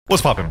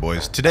What's poppin',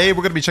 boys? Today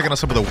we're gonna be checking out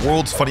some of the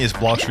world's funniest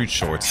Blox Fruits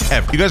shorts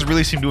ever. You guys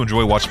really seem to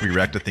enjoy watching me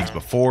react to things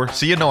before,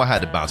 so you know I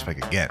had to bounce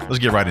back again. Let's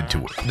get right into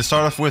it. And to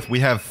start off with,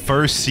 we have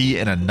First C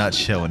in a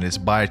Nutshell, and it's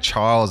by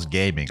Charles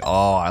Gaming.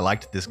 Oh, I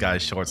liked this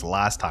guy's shorts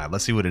last time.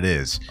 Let's see what it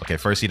is. Okay,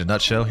 First C in a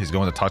Nutshell. He's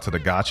going to talk to the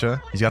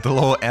gacha. He's got the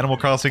little Animal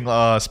Crossing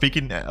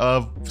speaking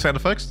sound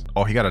effects.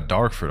 Oh, he got a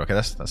dark fruit. Okay,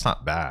 that's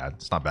not bad.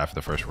 It's not bad for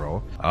the first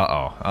roll.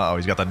 Uh-oh.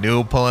 He's got the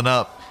noob pulling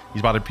up.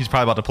 He's probably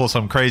about to pull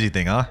some crazy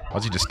thing, huh?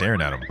 Why's he just staring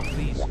at him?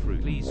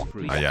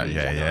 Oh,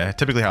 yeah.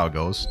 Typically how it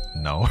goes.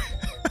 No.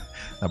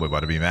 That boy about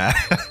to be mad.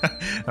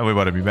 That boy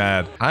about to be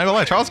mad. I ain't gonna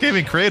lie, Charles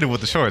Gaming creative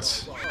with the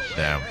shorts.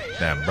 Damn,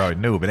 bro,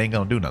 noob. It ain't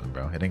gonna do nothing,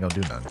 bro. It ain't gonna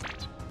do nothing.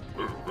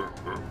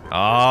 Oh,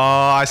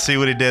 I see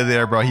what he did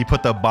there, bro. He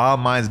put the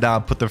bomb mines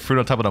down, put the fruit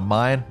on top of the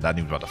mine. That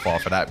noob's about to fall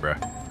for that, bro.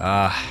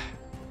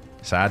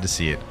 Sad to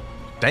see it.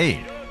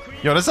 Dang.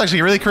 Yo, that's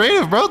actually really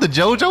creative, bro. The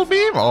JoJo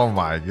meme? Oh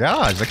my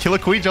gosh. The Killer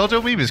Queen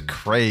JoJo meme is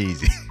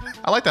crazy.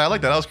 I like that.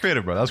 That was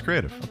creative, bro. That was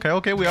creative.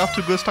 Okay. We off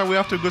to a good start.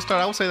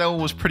 I would say that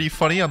one was pretty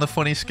funny on the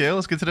funny scale.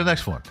 Let's get to the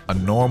next one. A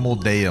normal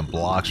day in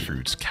Blox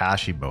Fruits.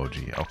 Cash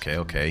emoji.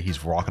 Okay.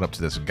 He's walking up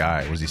to this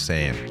guy. What's he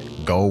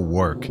saying? Go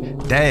work.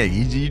 Dang,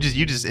 you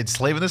just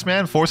enslaving this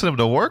man, forcing him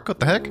to work? What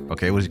the heck?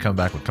 Okay, what does he come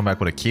back with? Come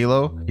back with a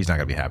kilo? He's not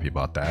gonna be happy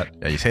about that.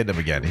 Yeah, he's hitting him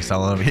again. He's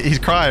telling him he's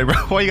crying, bro.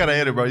 Why you gotta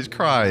hit him, bro? He's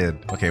crying.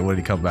 Okay, what did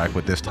he come back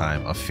with this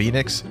time? A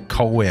phoenix?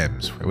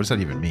 Coems. What does that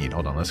even mean?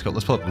 Hold on, let's pull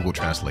up Google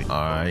Translate.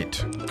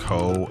 Alright,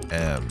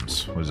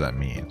 coems. What does that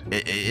mean?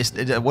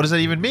 What does that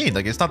even mean?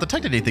 Like, it's not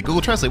detecting anything.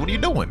 Google Translate, what are you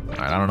doing? All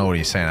right, I don't know what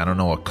he's saying. I don't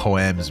know what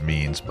coems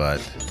means, but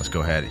let's go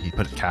ahead. He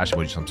put cash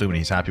emoji, so I'm assuming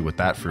he's happy with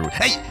that fruit.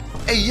 Hey,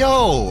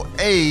 yo.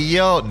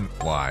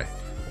 Why?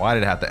 Why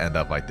did it have to end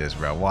up like this,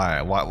 bro?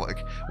 Why,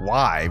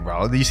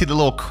 bro? Do you see the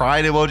little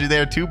crying emoji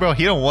there too, bro?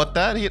 He don't want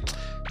that.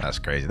 That's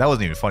crazy. That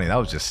wasn't even funny. That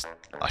was just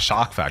a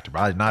shock factor,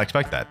 bro. I did not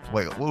expect that.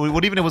 Wait,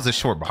 what even was this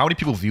short, bro? How many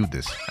people viewed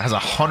this? It has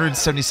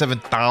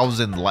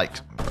 177,000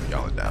 likes. Bro,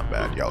 y'all are down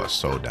bad. Y'all are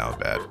so down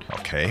bad.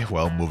 Okay,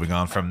 well, moving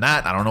on from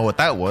that. I don't know what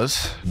that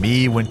was.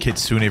 Me when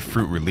Kitsune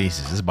Fruit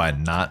releases. This is by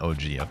Not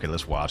OG. Okay,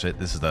 let's watch it.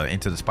 This is the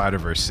Into the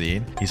Spider-Verse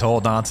scene. He's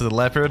holding on to the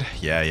leopard.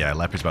 Yeah,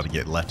 leopard's about to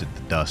get left in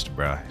the dust,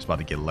 bro. He's about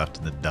to get left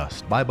in the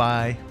dust.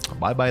 Bye-bye.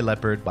 Bye-bye,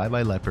 leopard.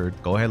 Bye-bye, leopard.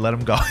 Go ahead, let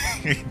him go.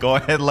 Go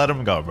ahead, let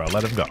him go, bro.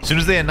 Let him go. As soon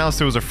as they announced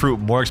there was a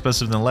fruit more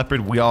expensive than leopard,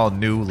 we all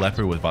knew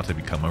leopard was about to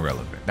become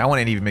irrelevant. That one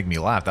ain't even make me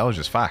laugh. That was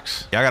just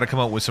facts. Yeah, I gotta come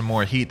up with some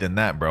more heat than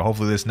that, bro.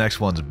 Hopefully this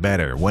next one's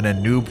better. When a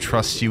noob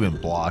trusts you in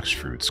Blox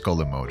Fruit. Skull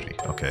emoji.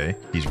 Okay.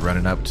 He's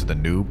running up to the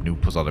noob. Noob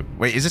pulls out a...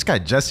 Wait, is this guy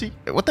Jesse?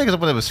 What the heck is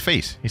up with his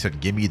face? He said,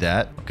 give me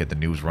that. Okay, the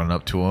noob's running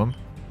up to him.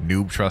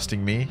 Noob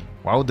trusting me.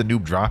 Why would the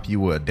noob drop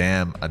you a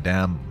damn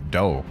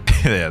dough?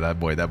 Yeah, that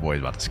boy's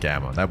about to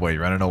scam him. That boy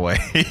running away.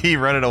 He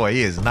running away.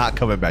 He is not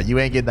coming back. You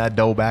ain't getting that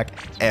dough back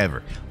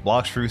ever.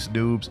 Blox Fruits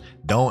noobs,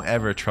 don't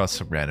ever trust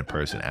some random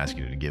person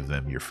asking you to give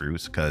them your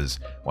fruits, because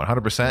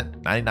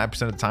 100%,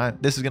 99% of the time,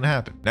 this is gonna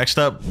happen. Next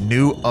up,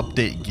 new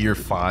update Gear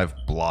 5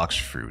 Blox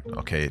Fruit.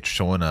 Okay, it's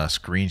showing a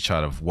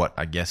screenshot of what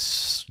I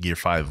guess Gear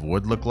 5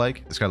 would look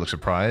like. This guy looks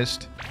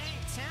surprised.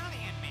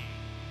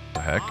 The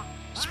heck?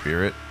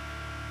 Spirit.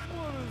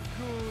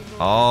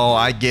 Oh,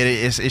 I get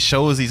it. It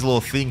shows these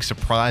little things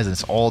surprised, and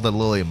it's all the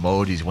little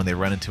emojis when they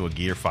run into a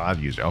Gear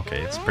 5 user.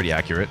 Okay, it's pretty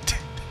accurate.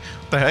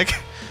 What the heck?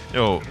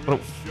 Yo,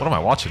 what am I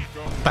watching?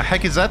 What the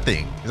heck is that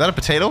thing? Is that a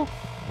potato?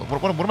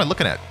 What am I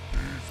looking at?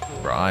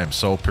 Bro, I am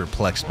so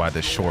perplexed by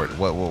this short.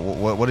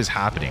 What is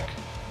happening?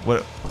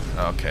 What?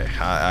 Okay,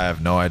 I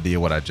have no idea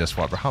what I just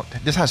watched. Bro,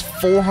 this has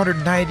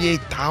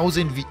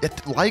 498,000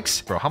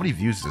 likes? Bro, how many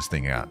views does this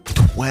thing got?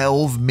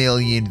 12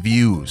 million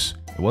views.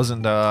 It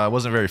wasn't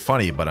very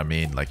funny, but I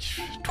mean, like,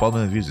 12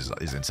 million views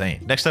is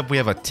insane. Next up, we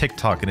have a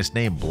TikTok, and it's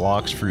named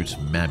Blox Fruits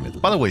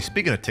Mammoth. By the way,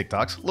 speaking of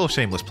TikToks, a little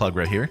shameless plug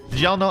right here. Did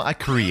y'all know I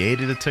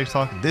created a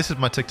TikTok? This is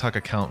my TikTok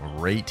account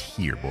right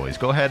here, boys.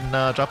 Go ahead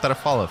and drop that a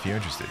follow if you're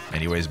interested.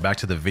 Anyways, back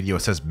to the video.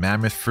 It says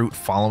Mammoth Fruit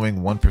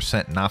following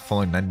 1%, not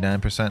following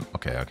 99%.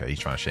 Okay, he's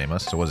trying to shame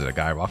us. So was it a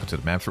guy walking to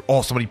the Mammoth Fruit?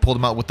 Oh, somebody pulled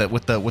him out with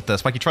the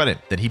spiky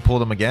trident. Then he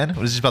pulled him again.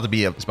 What is this about to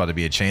be? It's about to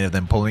be a chain of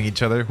them pulling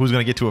each other. Who's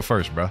gonna get to it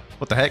first, bro?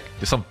 What the heck?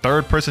 Is some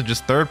third person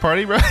just third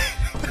party, bro?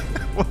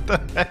 What the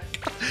heck?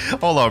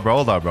 Hold on,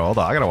 bro.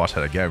 I gotta watch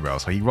that again, bro.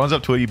 So he runs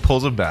up to it, he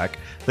pulls him back.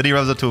 Then he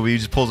runs up to him, he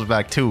just pulls him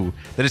back too.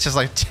 Then it's just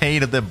like a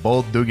chain of them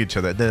both doing each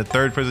other. Then the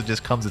third person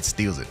just comes and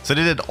steals it. So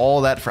they did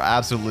all that for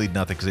absolutely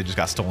nothing because they just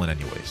got stolen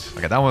anyways.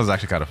 Okay, that one was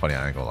actually kind of funny,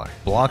 I ain't gonna lie.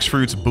 Blox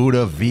Fruits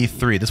Buddha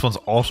V3. This one's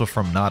also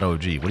from Not OG.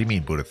 What do you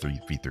mean Buddha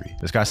V3?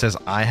 This guy says,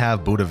 I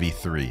have Buddha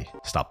V3.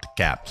 Stop the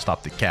cap.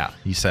 Stop the cap.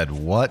 He said,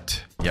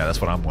 what? Yeah,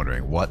 that's what I'm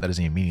wondering. What? That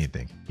doesn't even mean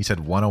anything. He said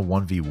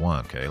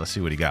 101v1. Okay, let's see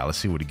what he got.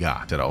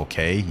 Said,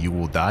 okay, you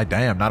will die.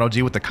 Damn, Not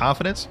OG with the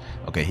confidence.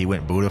 Okay, he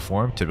went Buddha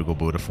form, typical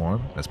Buddha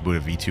form. That's Buddha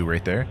V2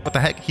 right there. What the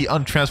heck? He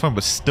untransformed,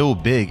 but still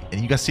big.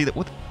 And you guys see that?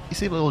 What You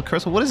see the little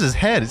cursor? What is his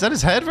head? Is that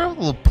his head, bro? A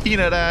little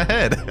peanut ass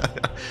head.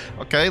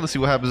 Okay, let's see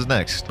what happens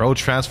next. Bro,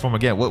 transform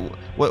again.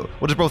 What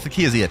does bro think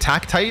he is? The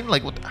attack titan?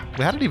 Like, what?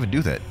 Wait, how did he even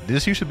do that? Did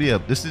this used to be a?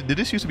 Did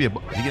this used to be a?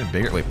 Is he getting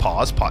bigger? Wait,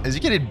 pause. Is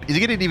he getting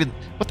even?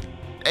 What?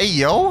 Hey,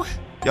 yo.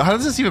 Yo, how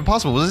is this even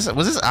possible? Was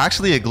this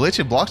actually a glitch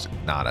in Blox?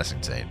 Nah, that's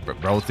insane.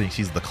 Bro thinks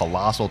he's the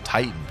colossal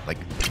titan. Like,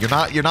 you're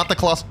not the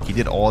colossal. He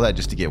did all that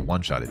just to get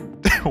one-shotted.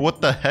 What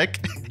the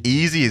heck?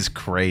 Easy is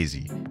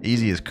crazy.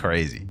 Easy is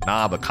crazy.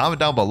 Nah, but comment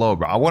down below,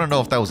 bro. I want to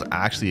know if that was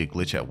actually a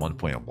glitch at one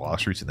point in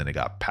Blox Fruits and then it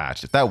got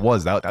patched. If that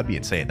was, that'd be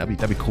insane.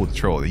 That'd be cool to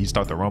troll. You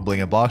start the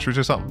rumbling in Blox Fruits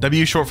or something.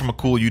 W short from a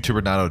cool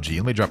YouTuber, not OG.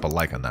 Let me drop a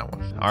like on that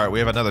one. All right, we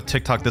have another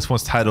TikTok. This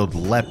one's titled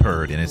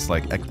Leopard, and it's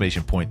like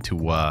exclamation point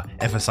to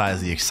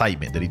emphasize the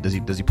excitement.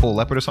 Does he pull a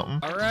leopard or something?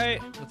 All right,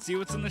 let's see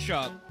what's in the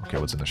shop. Okay,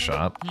 what's in the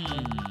shop?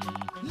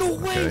 No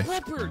way,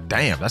 leopard.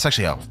 Damn, that's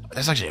actually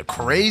a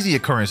crazy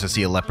occurrence to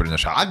see a leopard in the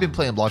shop. I've been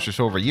playing Blox Fruits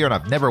for over a year and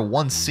I've never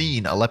once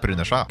seen a leopard in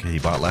the shop. Okay, he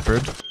bought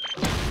leopard.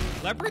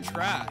 Leopard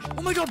trash.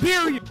 Oh my god,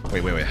 period.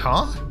 Wait,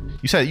 huh?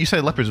 You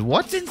said leopard's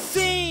what? It's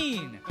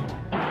insane.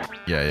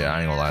 Yeah,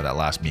 I ain't gonna lie. That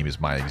last meme is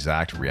my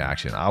exact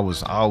reaction. I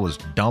was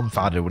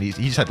dumbfounded when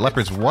he said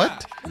leopard's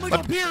what? Oh my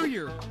god,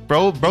 barrier.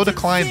 Bro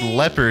declined insane.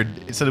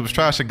 Leopard. It said it was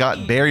trash and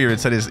got barrier and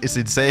said it's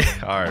insane.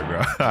 All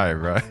right,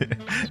 bro.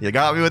 You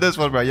got me with this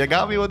one,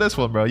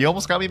 bro. You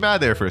almost got me mad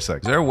there for a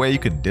sec. Is there a way you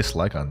can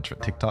dislike on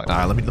TikTok? All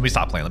right, let me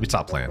stop playing.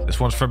 This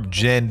one's from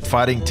Jin.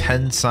 Fighting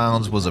 10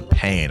 sounds was a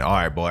pain. All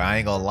right, boy. I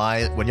ain't gonna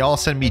lie. When y'all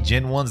send me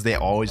Jin ones, they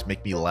always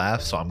make me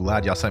laugh. So I'm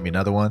glad y'all sent me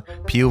another one.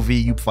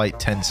 POV, you fight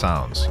 10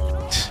 sounds.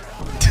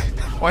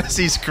 Why is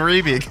he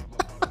screaming?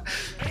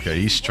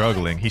 Okay, he's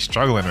struggling. He's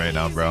struggling right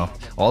now, bro.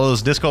 All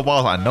those disco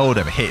balls, I know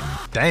them hitting.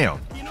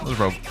 Damn.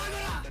 Bro.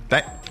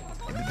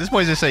 This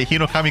boy just say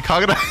Hino Kami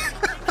Kagura.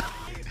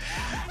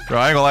 Bro,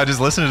 I ain't gonna lie,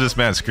 just listen to this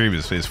man scream.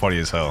 It's funny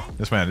as hell.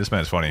 This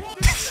man's funny.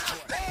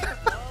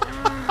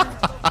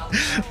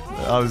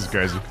 Oh, this is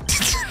crazy.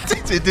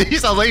 He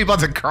sounds like he's about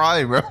to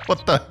cry, bro.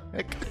 What the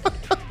heck?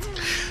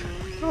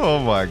 Oh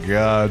my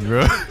god,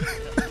 bro.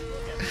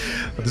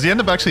 Does he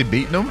end up actually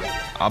beating him?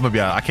 I'm gonna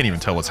be honest, I can't even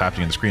tell what's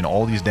happening on the screen.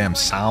 All these damn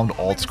sound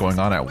alts going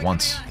on at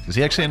once. Does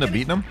he actually end up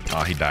beating him?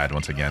 Oh, he died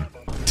once again.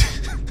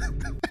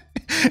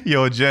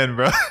 Yo, Jen,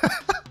 bro.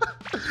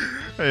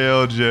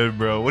 Yo, Jen,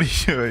 bro. What are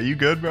you doing? Are you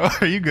good, bro?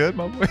 Are you good,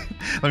 my boy?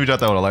 Let me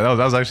drop that one a like.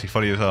 That was actually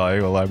funny as hell. I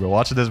ain't gonna lie, bro.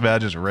 Watching this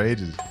man just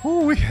rage is...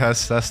 Ooh,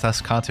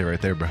 that's content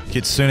right there, bro.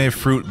 Kitsune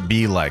fruit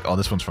be like. Oh,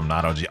 this one's from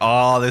not OG.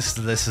 Oh, this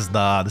is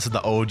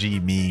the OG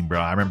meme, bro.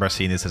 I remember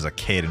seeing this as a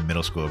kid in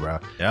middle school, bro.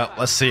 Yep,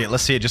 let's see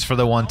it just for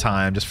the one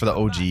time, just for the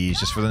OGs,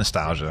 just for the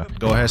nostalgia.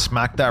 Go ahead,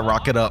 smack that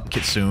rocket up,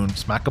 Kitsune.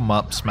 Smack them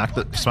up. Smack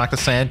the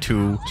sand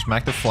too.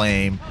 Smack the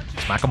flame.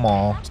 Smack them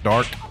all. It's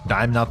dark.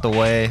 Diamond out the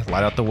way.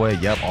 Light out the way.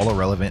 Yep, all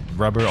irrelevant.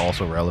 Rubber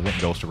also relevant.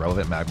 Ghost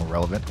irrelevant. Magma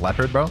relevant.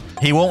 Leopard, bro.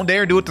 He won't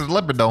dare do it to the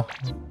leopard though.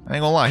 I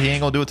ain't gonna lie, he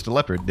ain't gonna do it to the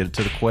leopard. Did it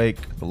to the Quake,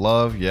 the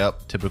Love,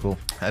 yep, typical.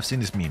 I've seen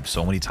this meme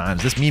so many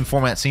times. This meme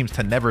format seems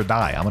to never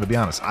die. I'm gonna be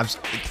honest.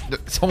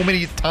 So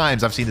many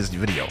times I've seen this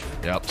video.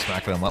 Yep,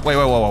 smacking them up. Wait,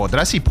 did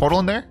I see Portal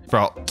in there?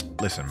 Bro,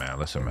 listen,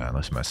 man.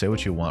 Say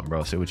what you want,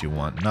 bro. Say what you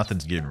want.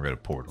 Nothing's getting rid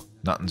of Portal.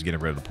 Nothing's getting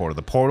rid of the Portal.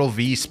 The Portal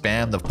V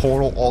spam, the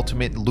Portal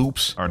ultimate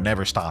loops are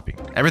never stopping.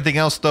 Everything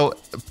else, though,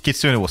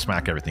 Kitsune will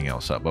smack everything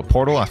else up. But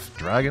Portal,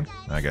 Dragon?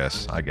 I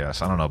guess. I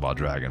don't know about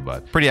Dragon,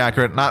 but pretty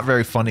accurate. Not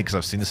very funny because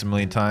I've seen this a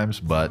million times,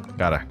 but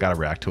gotta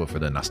react to it for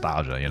the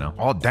nostalgia, you know?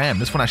 Oh, damn.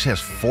 This one actually has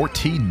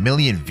 14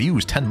 million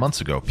views 10 months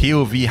ago.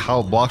 POV,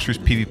 how Blox Fruits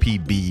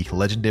PvP be.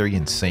 Legendary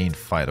insane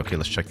fight. Okay,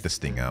 let's check this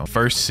thing out.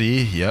 First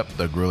C, yep,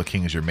 the Gorilla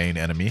King is your main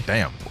enemy.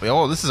 Damn.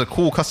 Oh, this is a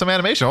cool custom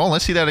animation. Oh,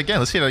 let's see that again.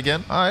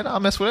 All right,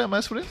 I'll mess with it.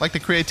 Like the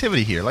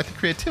creativity here,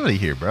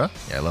 bro.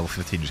 Yeah, level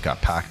 15 just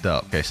got packed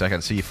up. Okay,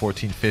 second C,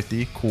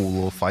 1450. Cool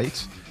little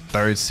fights.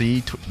 Third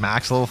C,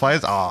 max level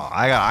fights. Oh,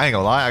 I ain't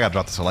gonna lie, I gotta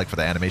drop this a like for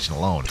the animation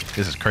alone.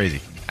 This is crazy.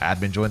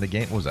 Admin joined the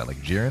game. What was that, like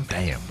Jiren?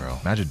 Damn, bro.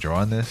 Imagine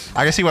drawing this.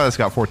 I can see why this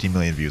got 14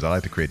 million views. I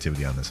like the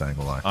creativity on this, I ain't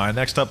gonna lie. All right,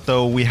 next up,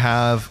 though, we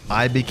have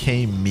I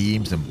Became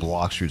Memes and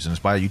Blox Fruits, and it's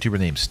by a YouTuber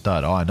named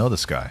Stud. Oh, I know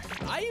this guy.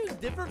 I use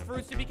different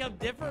fruits to become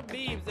different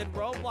memes in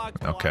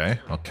Roblox. Okay.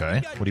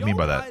 What do you mean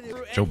by that?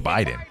 Joe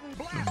Biden.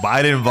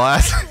 Biden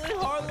blast.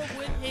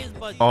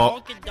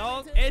 Oh.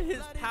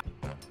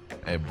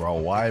 Hey, bro,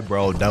 why,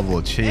 bro,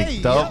 double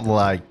cheeked up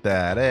like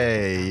that?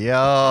 Hey,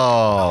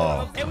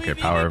 yo. Okay,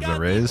 power of the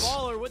Riz.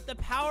 With the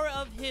power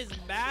of his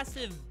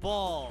massive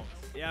balls.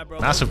 Yeah, bro.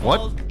 Massive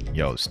what?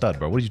 Yo, Stud,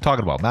 bro. What are you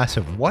talking about?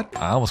 Massive what?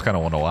 I almost kind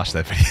of want to watch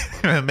that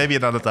video. Maybe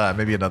another time,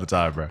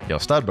 bro. Yo,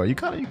 Stud, bro. You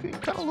kind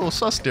of a little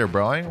sus there,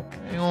 bro. I ain't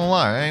gonna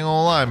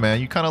lie, man.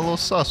 You kind of a little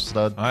sus,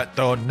 Stud. All right,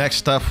 though.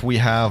 Next up, we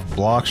have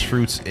Blox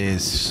Fruits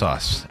is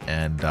sus.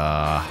 And,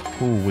 I'm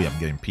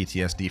getting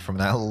PTSD from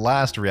that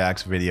last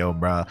Reacts video,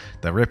 bro.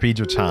 The Rippy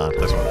Jachan.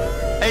 This one.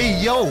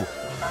 Hey, yo,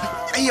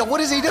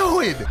 what is he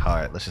doing? All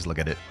right, let's just look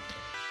at it.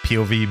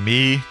 POV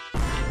me.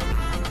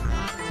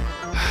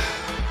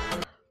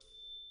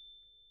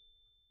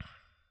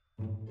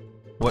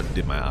 What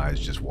did my eyes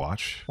just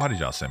watch? Why did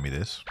y'all send me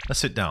this? Let's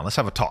sit down. Let's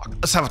have a talk.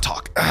 Let's have a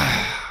talk.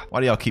 Why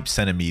do y'all keep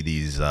sending me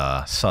these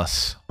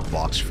sus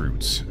Blox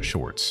Fruits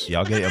shorts?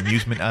 Y'all get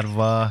amusement out of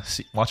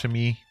watching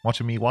me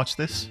watch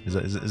this?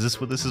 Is this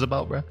what this is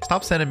about, bro?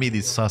 Stop sending me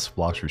these sus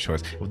Blox Fruit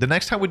shorts. The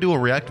next time we do a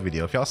react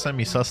video, if y'all send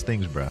me sus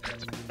things, bro.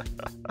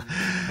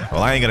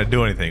 Well, I ain't gonna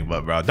do anything,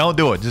 but bro, don't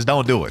do it. Just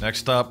don't do it.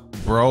 Next up,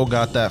 bro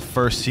got that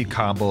first C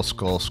combo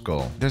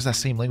skull. There's that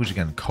same language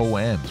again,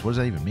 co-ms. What does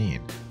that even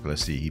mean?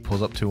 Let's see. He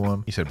pulls up to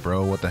him. He said,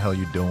 bro, what the hell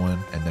you doing?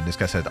 And then this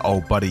guy said, oh,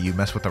 buddy, you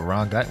messed with the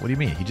wrong guy. What do you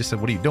mean? He just said,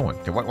 what are you doing?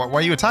 Okay, why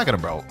are you attacking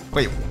him, bro?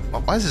 Wait,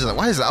 why is his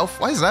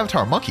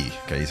avatar a monkey?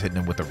 Okay, he's hitting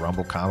him with the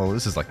rumble combo.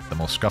 This is like the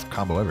most scuffed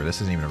combo ever.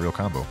 This isn't even a real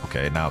combo.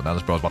 Okay, now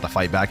this bro's about to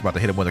fight back. About to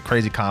hit him with a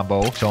crazy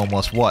combo. Show him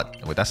what's what.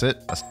 Wait, that's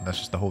it? That's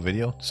just the whole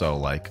video? So,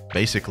 like,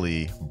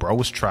 basically, bro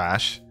was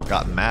trash.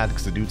 Got mad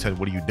because the dude said,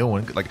 what are you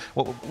doing? Like,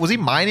 was he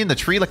mining the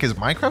tree like his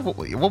Minecraft?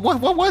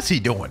 What was he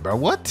doing, bro?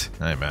 What?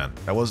 Hey, man.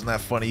 That wasn't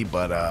that funny,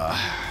 but,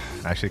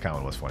 actually, kind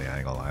of was funny. I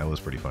ain't gonna lie. It was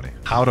pretty funny.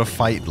 How to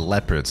fight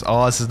leopards.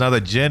 Oh, this is another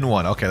Jin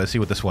one. Okay, let's see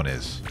what this one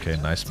is. Okay,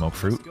 nice smoke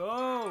fruit.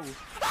 Go.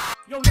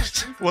 Yo,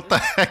 What the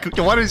heck?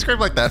 Why did he scream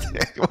like that?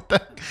 What the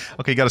heck?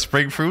 Okay, you got a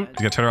spring fruit. He's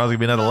gonna turn around. He's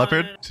gonna be another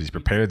leopard. So he's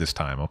prepared this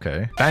time.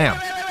 Okay. Damn.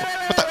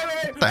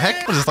 What the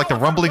heck? Was this like the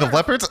rumbling of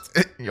leopards?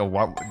 Yo,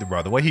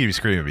 bro, the way he was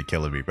screaming be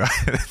killing me, bro.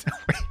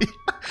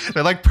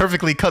 They're like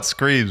perfectly cut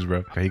screams, bro.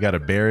 Okay, he got a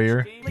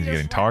barrier. He's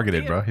getting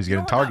targeted, bro. He's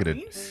getting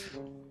targeted.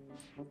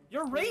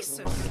 You're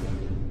racist.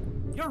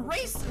 You're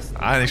racist.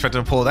 I didn't expect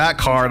him to pull that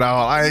card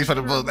out. I didn't expect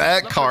him to pull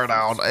that card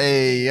out.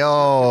 Hey,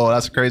 yo,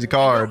 that's a crazy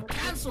card.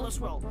 Cancel as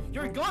well.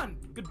 You're gone.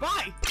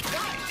 Goodbye.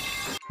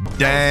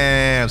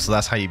 Damn. So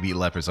that's how you beat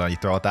leopards, huh? You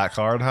throw out that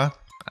card, huh?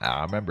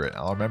 I'll remember it.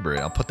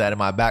 I'll put that in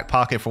my back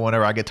pocket for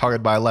whenever I get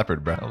targeted by a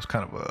leopard, bro. That was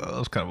kind of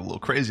a little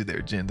crazy there,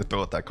 Jin, to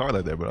throw out that card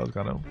like that, but I was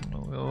kind of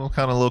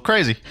a little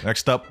crazy.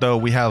 Next up, though,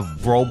 we have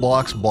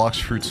Roblox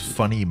Blox Fruits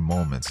funny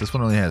moments. This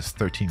one only has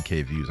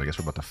 13k views. I guess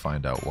we're about to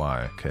find out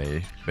why.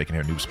 Okay, bacon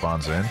hair noob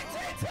spawns in.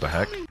 What the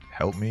heck?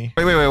 Help me.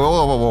 Wait,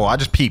 whoa. I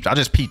just peeped.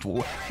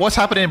 What's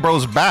happening in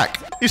bro's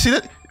back? You see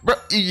that? Bro,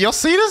 y'all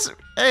see this?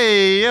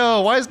 Hey,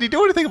 yo, why isn't he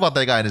doing anything about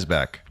that guy in his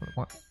back?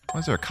 Why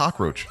is there a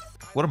cockroach?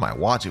 What am I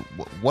watching?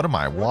 What am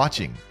I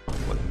watching?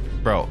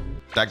 Bro,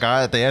 that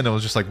guy at the end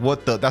was just like,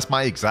 what the? That's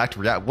my exact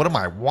react. What am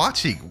I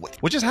watching?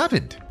 What just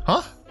happened?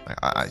 Huh?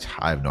 I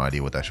have no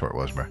idea what that short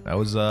was, bro. That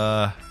was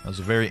a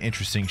very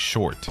interesting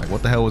short. Like,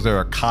 what the hell was there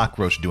a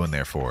cockroach doing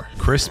there for?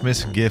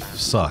 Christmas gift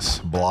sus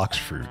Blox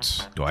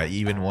Fruits. Do I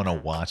even want to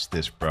watch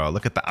this, bro?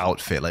 Look at the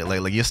outfit.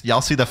 Like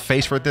y'all see the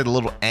face right there, the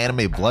little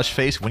anime blush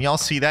face. When y'all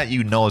see that,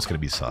 you know it's gonna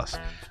be sus.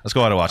 Let's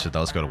go ahead and watch it though.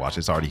 Let's go to watch it.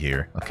 It's already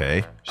here.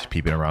 Okay, just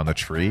peeping around the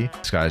tree.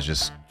 This guy's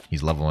just.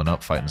 He's leveling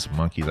up, fighting some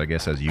monkeys, I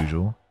guess, as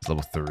usual. He's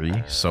level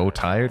 3. So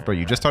tired. Bro,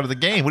 you just started the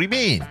game. What do you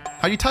mean?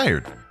 How you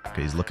tired?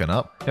 Okay, he's looking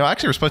up. You know, I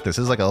actually respect this.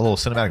 This is like a little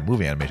cinematic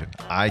movie animation.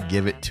 I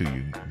give it to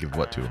you. Give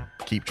what to him?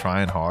 Keep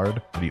trying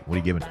hard. What are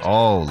you giving?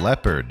 Oh,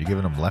 leopard. You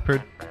giving him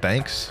leopard?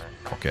 Thanks.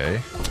 Okay.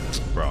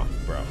 Bro,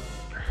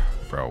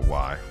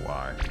 why?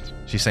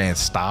 She's saying,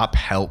 stop,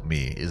 help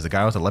me. Is the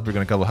guy with the leopard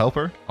gonna go help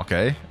her?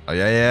 Okay. Oh,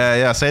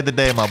 yeah. Save the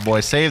day, my boy.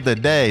 Save the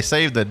day.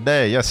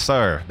 Yes,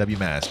 sir.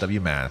 W-mats. All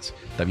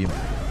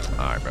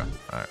right, bro.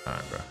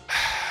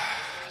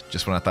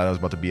 Just when I thought it was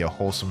about to be a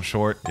wholesome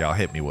short, y'all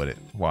hit me with it.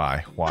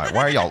 Why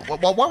are y'all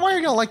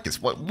like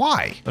this?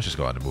 Why? Let's just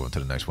go ahead and move on to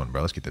the next one,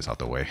 bro. Let's get this out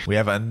the way. We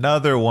have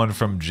another one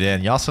from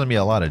Jin. Y'all send me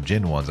a lot of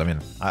Jin ones. I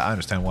mean, I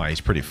understand why. He's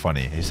pretty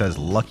funny. He says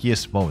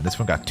luckiest moment. This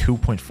one got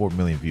 2.4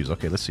 million views.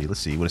 Okay, let's see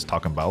what it's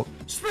talking about.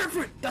 Spirit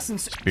fruit. That's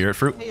insane. Spirit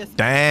fruit?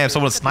 Damn,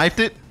 someone sniped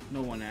it?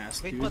 No one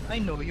asked. Wait, dude. what? I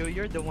know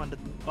you're the one that.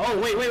 Oh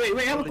wait.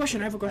 I have a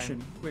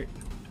question. Wait.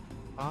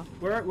 Huh?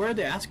 Where are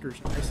the askers?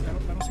 I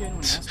don't see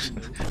anyone asking.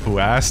 Who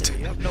asked?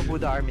 You have no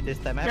Buddha army this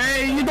time.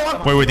 Hey, you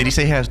don't. Wait, did he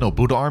say he has no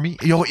Buddha army?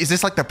 Yo, is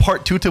this like the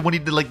part 2 to when he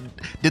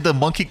did the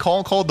monkey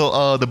call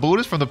the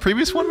Buddhas from the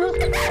previous one, bro?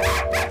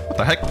 What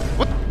the heck?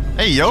 What?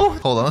 Hey, yo.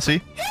 Hold on, let's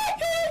see.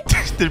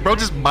 Did bro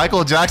just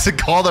Michael Jackson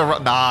call the...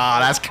 Nah,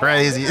 that's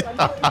crazy.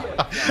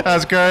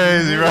 That's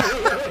crazy, bro.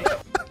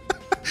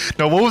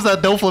 No, what was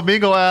that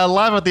Doflamingo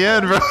live at the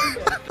end, bro?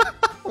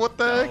 What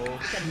the heck?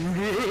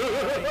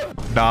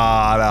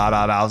 Nah.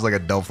 That was like a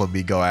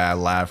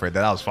Doflamingo laugh right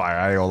there. That was fire.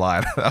 I ain't gonna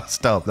lie.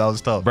 That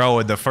was tough. Bro,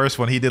 in the first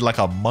one, he did like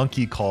a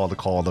monkey call to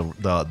call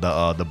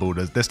the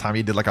Buddhas. This time,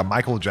 he did like a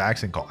Michael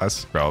Jackson call.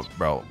 That's...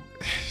 Bro.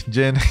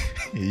 Jin,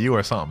 you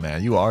are something,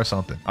 man. You are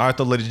something. All right,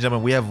 though, ladies and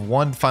gentlemen, we have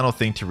one final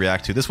thing to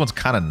react to. This one's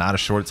kind of not a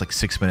short. It's like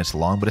 6 minutes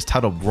long, but it's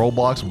titled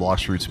Roblox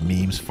Blox Fruits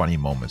Memes Funny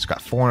Moments.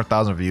 Got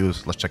 400,000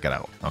 views. Let's check it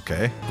out.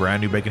 Okay. Brand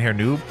new bacon hair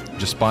noob.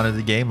 Just spawned into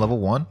the game, level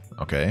 1.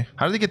 Okay.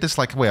 How did he get this?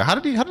 Like, wait, how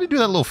did he do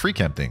that little free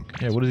camp thing?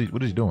 Yeah, what is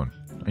he doing?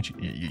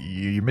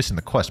 You're missing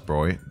the quest,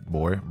 bro. The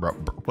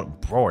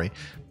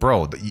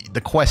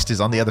quest is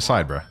on the other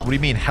side, bro. What do you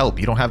mean help?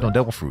 You don't have no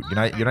devil fruit. You're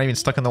not even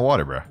stuck in the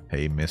water, bro.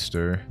 Hey,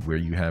 mister, where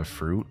you have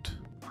fruit?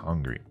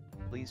 Hungry.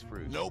 Please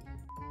fruit. Nope.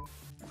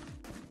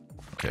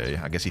 Okay,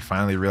 I guess he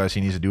finally realized he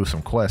needs to do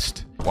some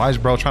quest. Why is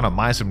bro trying to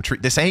mine some tree?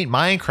 This ain't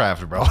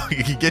Minecraft, bro.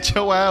 Get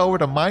your ass over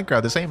to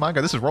Minecraft. This ain't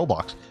Minecraft. This is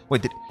Roblox.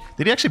 Wait, did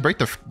he actually break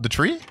the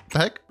tree? The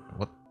heck?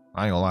 What?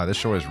 I ain't gonna lie. This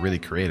short is really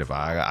creative.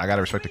 I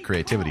gotta respect the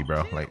creativity,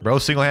 bro. Like, bro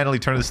single-handedly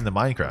turned this into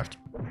Minecraft.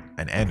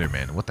 An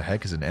Enderman. What the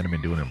heck is an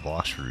Enderman doing in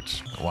Blox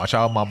Fruits? Watch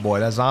out, my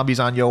boy. That zombie's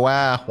on your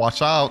ass.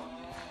 Watch out.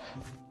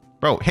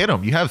 Bro, hit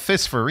him. You have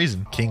fists for a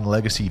reason. King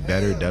Legacy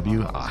better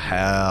W. Oh,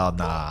 hell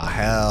nah.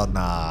 Hell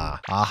nah.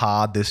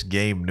 Aha, this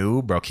game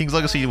new. Bro, King's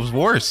Legacy was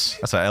worse.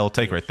 That's an L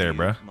take right there,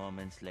 bro.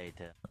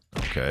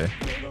 Okay.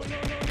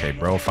 Okay,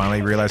 bro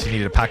finally realized he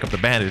needed to pack up the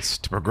bandits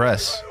to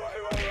progress.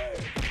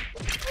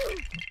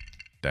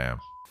 Damn.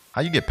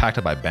 How you get packed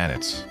up by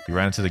bandits? You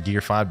ran into the Gear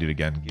 5 dude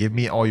again. Give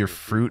me all your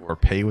fruit or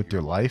pay with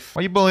your life.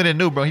 Why you bullying a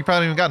noob, bro? He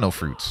probably even got no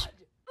fruits.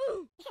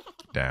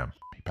 Damn.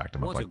 He packed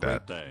him up like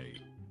that.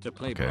 To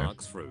play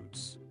Blox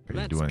Fruits.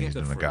 He's doing a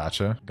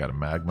gacha. Got a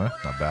magma.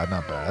 Not bad,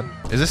 not bad.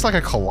 Is this like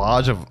a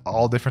collage of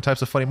all different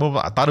types of funny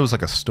moments? I thought it was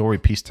like a story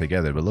pieced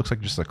together, but it looks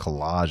like just a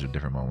collage of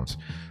different moments.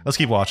 Let's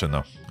keep watching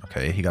though.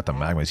 Okay, he got the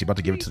magma. Is he about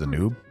to give it to the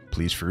noob?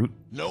 Please, fruit?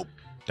 Nope.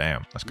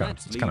 Damn, that's kind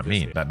of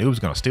mean. That noob's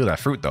gonna steal that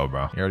fruit though,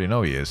 bro. You already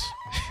know he is.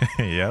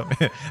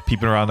 Yep.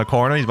 Peeping around the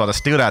corner. He's about to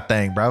steal that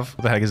thing, bro.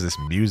 What the heck is this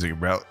music,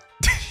 bro?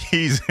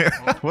 He's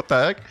what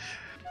the heck?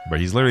 Bro,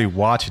 he's literally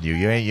watching you.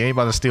 You ain't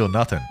about to steal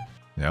nothing.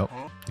 Yep.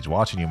 He's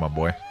watching you, my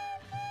boy.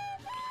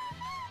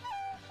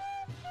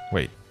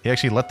 Wait, he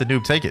actually let the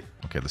noob take it.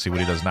 Okay, let's see what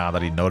he does now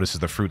that he notices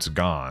the fruit's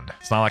gone.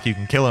 It's not like you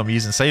can kill him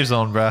using save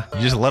zone, bruh.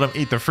 You just let him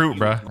eat the fruit,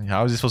 bruh.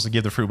 How is he supposed to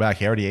give the fruit back?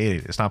 He already ate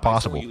it. It's not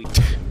possible.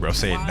 Bro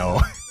saying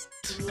no.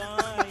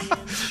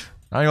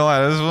 I ain't gonna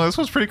lie, this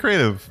was pretty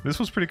creative. This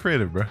was pretty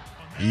creative, bro.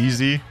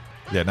 Easy.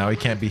 Yeah, now he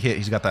can't be hit.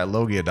 He's got that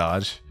Logia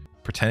dodge.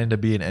 Pretending to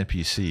be an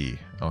NPC.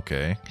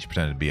 Okay, he's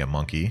pretending to be a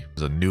monkey.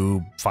 There's a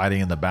noob fighting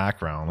in the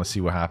background. Let's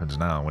see what happens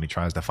now when he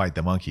tries to fight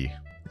the monkey.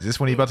 Is this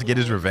when he's about to get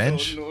his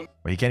revenge? Well,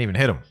 he can't even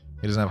hit him.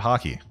 He doesn't have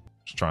hockey.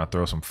 Just trying to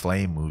throw some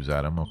flame moves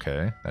at him.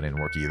 Okay, that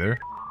didn't work either.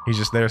 He's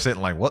just there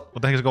sitting like, what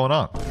the heck is going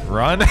on?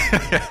 Run.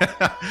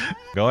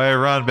 Go ahead,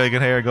 run,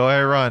 bacon hair. Go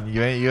ahead, run.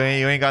 You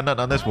ain't got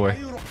nothing on this boy.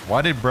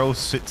 Why did bro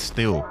sit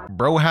still?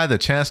 Bro had the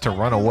chance to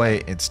run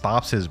away and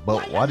stops his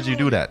boat. Why did you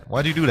do that?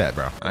 Why'd you do that,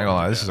 bro? I ain't gonna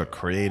lie, this is a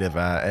creative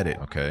edit.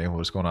 Okay,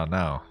 what's going on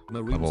now?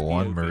 Level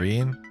 1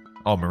 Marine.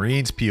 Oh,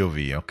 Marine's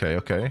POV. Okay,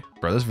 okay.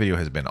 Bro, this video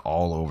has been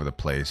all over the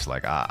place.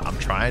 Like, I'm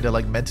trying to,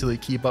 like, mentally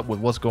keep up with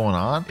what's going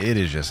on. It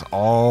is just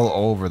all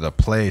over the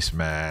place,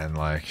 man.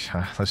 Like,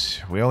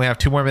 we only have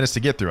 2 more minutes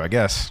to get through, I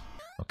guess.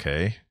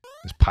 Okay.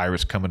 This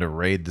pirate's coming to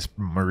raid this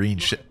Marine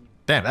ship.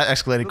 Damn, that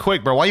escalated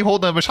quick, bro. Why you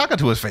holding a shotgun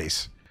to his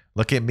face?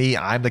 Look at me.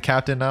 I'm the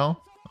captain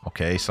now.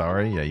 Okay,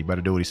 sorry. Yeah, you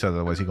better do what he says.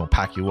 Otherwise, he's gonna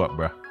pack you up,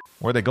 bro.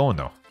 Where are they going,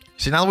 though?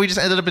 See, now we just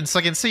ended up in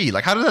second C.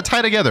 Like, how does that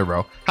tie together,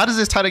 bro? How does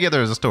this tie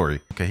together as a story?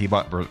 Okay, he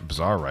bought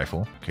Bizarre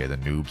Rifle. Okay, the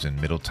noob's in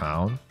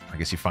Middletown. I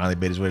guess he finally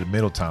made his way to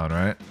Middletown,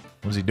 right?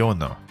 What is he doing,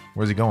 though?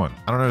 Where's he going?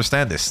 I don't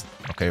understand this.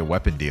 Okay,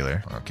 weapon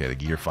dealer. Okay, the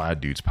Gear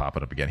 5 dude's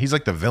popping up again. He's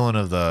like the villain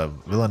of the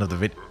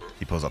vid.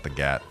 He pulls out the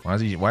gat.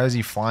 Why is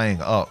he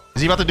flying up?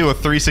 Is he about to do a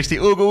 360?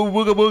 Ooga,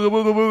 booga, booga,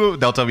 booga, booga.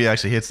 Delta V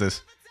actually hits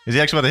this. Is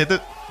he actually about to hit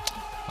this?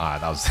 Ah,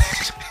 that was...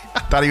 I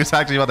thought he was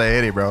actually about to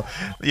hit it, bro.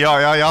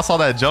 Y'all saw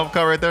that jump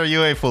cut right there?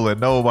 You ain't fooling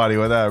nobody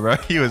with that, bro.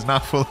 He was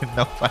not fooling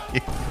nobody.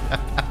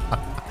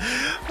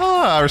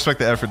 I respect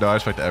the effort, though. I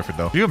respect the effort,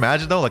 though. Can you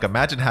imagine, though? Like,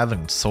 imagine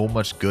having so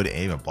much good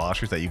aim and Blox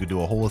Fruits that you could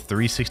do a whole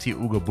 360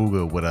 Ooga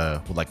Booga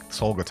with like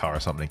soul guitar or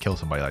something and kill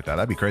somebody like that.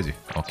 That'd be crazy.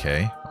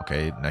 Okay.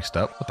 Okay, next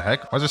up. What the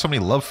heck? Why is there so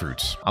many love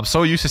fruits? I'm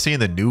so used to seeing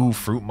the new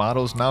fruit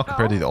models now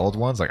compared to the old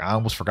ones. Like, I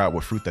almost forgot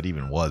what fruit that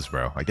even was,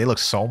 bro. Like, they look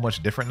so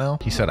much different now.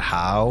 He said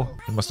how?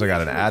 He must have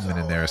got an admin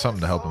in there or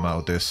something to help him out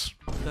with this.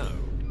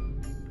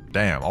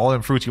 Damn, all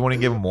them fruits, you want to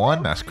give him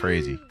one? That's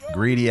crazy.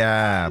 Greedy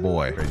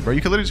boy. Bro, you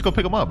can literally just go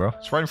pick them up, bro.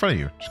 It's right in front of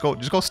you.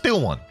 Just go steal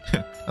one.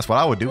 That's what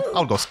I would do. I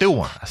would go steal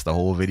one. That's the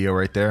whole video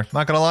right there.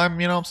 Not gonna lie,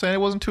 you know what I'm saying?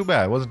 It wasn't too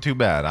bad. It wasn't too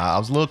bad. I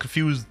was a little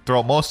confused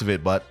throughout most of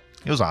it, but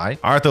it was alright.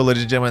 Alright though,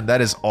 ladies and gentlemen, that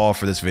is all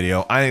for this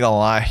video. I ain't gonna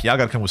lie, y'all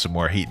gotta come with some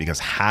more heat because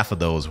half of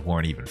those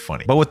weren't even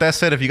funny. But with that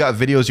said, if you got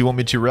videos you want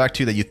me to react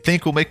to that you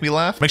think will make me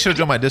laugh, make sure to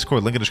join my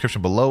Discord, link in the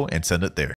description below, and send it there.